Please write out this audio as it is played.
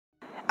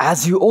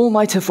As you all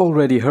might have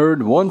already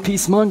heard, One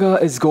Piece manga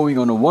is going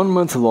on a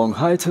 1-month-long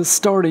hiatus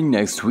starting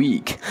next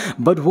week.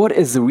 But what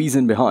is the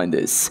reason behind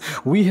this?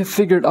 We have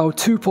figured out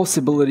two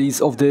possibilities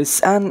of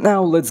this, and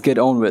now let's get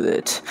on with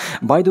it.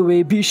 By the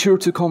way, be sure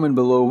to comment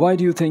below why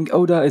do you think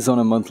Oda is on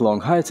a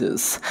month-long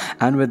hiatus.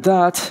 And with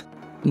that,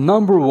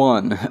 Number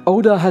 1.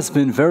 Oda has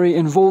been very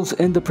involved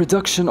in the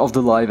production of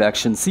the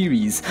live-action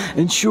series,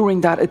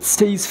 ensuring that it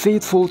stays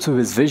faithful to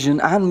his vision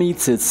and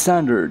meets its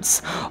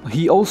standards.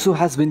 He also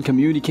has been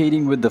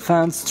communicating with the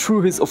fans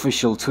through his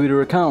official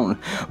Twitter account,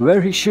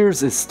 where he shares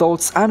his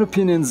thoughts and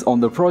opinions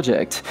on the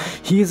project.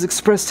 He has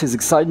expressed his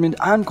excitement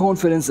and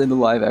confidence in the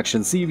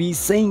live-action series,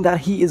 saying that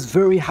he is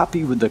very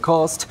happy with the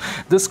cast,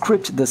 the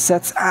script, the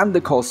sets and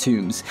the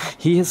costumes.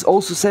 He has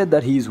also said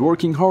that he is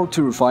working hard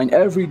to refine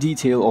every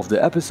detail of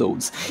the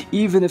episodes,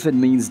 even if it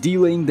means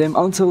delaying them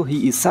until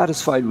he is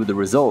satisfied with the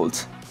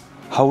result.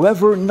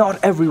 However, not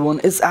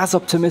everyone is as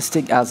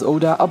optimistic as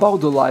Oda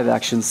about the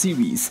live-action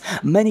series.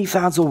 Many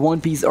fans of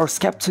One Piece are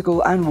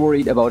skeptical and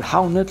worried about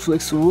how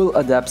Netflix will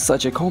adapt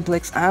such a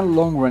complex and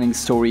long-running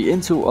story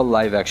into a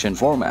live-action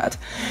format.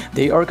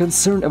 They are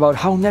concerned about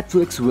how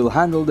Netflix will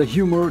handle the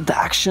humor, the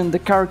action, the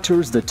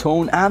characters, the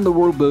tone, and the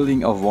world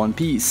building of One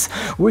Piece,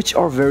 which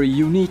are very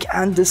unique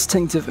and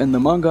distinctive in the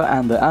manga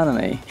and the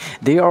anime.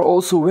 They are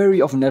also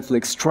wary of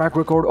Netflix's track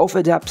record of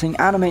adapting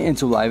anime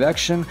into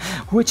live-action,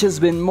 which has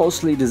been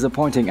mostly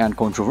disappointing and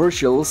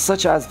controversial,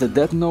 such as the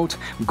Death Note,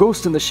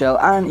 Ghost in the Shell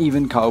and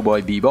even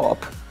Cowboy Bebop.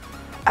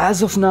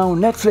 As of now,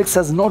 Netflix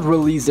has not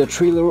released a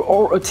trailer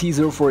or a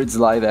teaser for its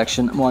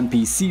live-action One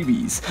Piece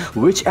series,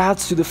 which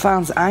adds to the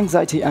fans'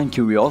 anxiety and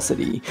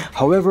curiosity.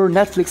 However,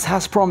 Netflix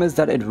has promised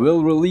that it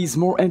will release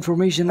more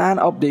information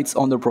and updates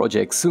on the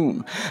project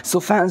soon,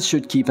 so fans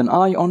should keep an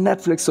eye on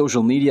Netflix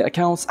social media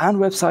accounts and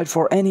website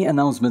for any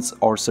announcements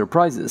or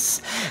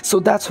surprises.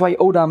 So that's why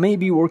Oda may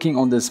be working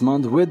on this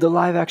month with the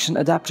live-action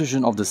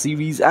adaptation of the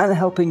series and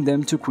helping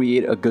them to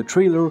create a good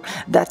trailer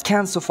that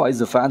can suffice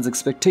the fans'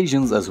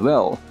 expectations as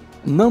well.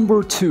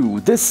 Number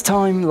 2. This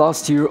time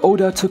last year,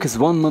 Oda took his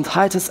 1-month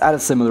hiatus at a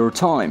similar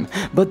time,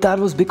 but that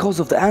was because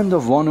of the end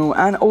of Wano,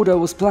 and Oda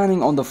was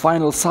planning on the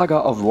final saga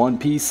of One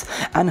Piece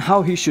and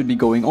how he should be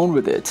going on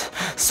with it.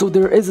 So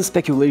there is a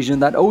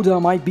speculation that Oda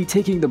might be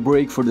taking the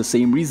break for the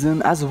same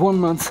reason, as 1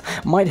 month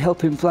might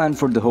help him plan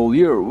for the whole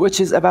year, which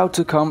is about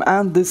to come,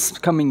 and this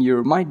coming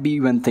year might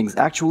be when things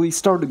actually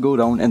start to go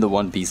down in the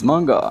One Piece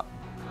manga.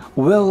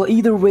 Well,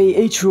 either way,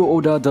 Eichiro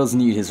Oda does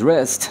need his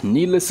rest,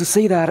 needless to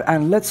say that,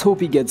 and let's hope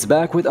he gets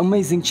back with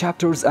amazing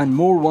chapters and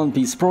more One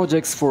Piece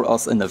projects for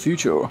us in the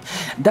future.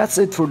 That's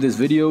it for this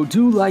video.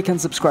 Do like and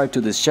subscribe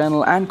to this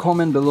channel and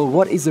comment below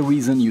what is the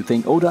reason you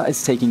think Oda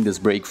is taking this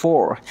break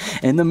for.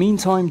 In the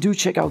meantime, do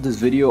check out this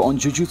video on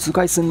Jujutsu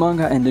Kaisen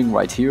manga ending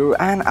right here,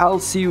 and I'll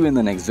see you in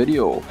the next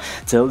video.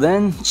 Till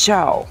then,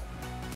 ciao!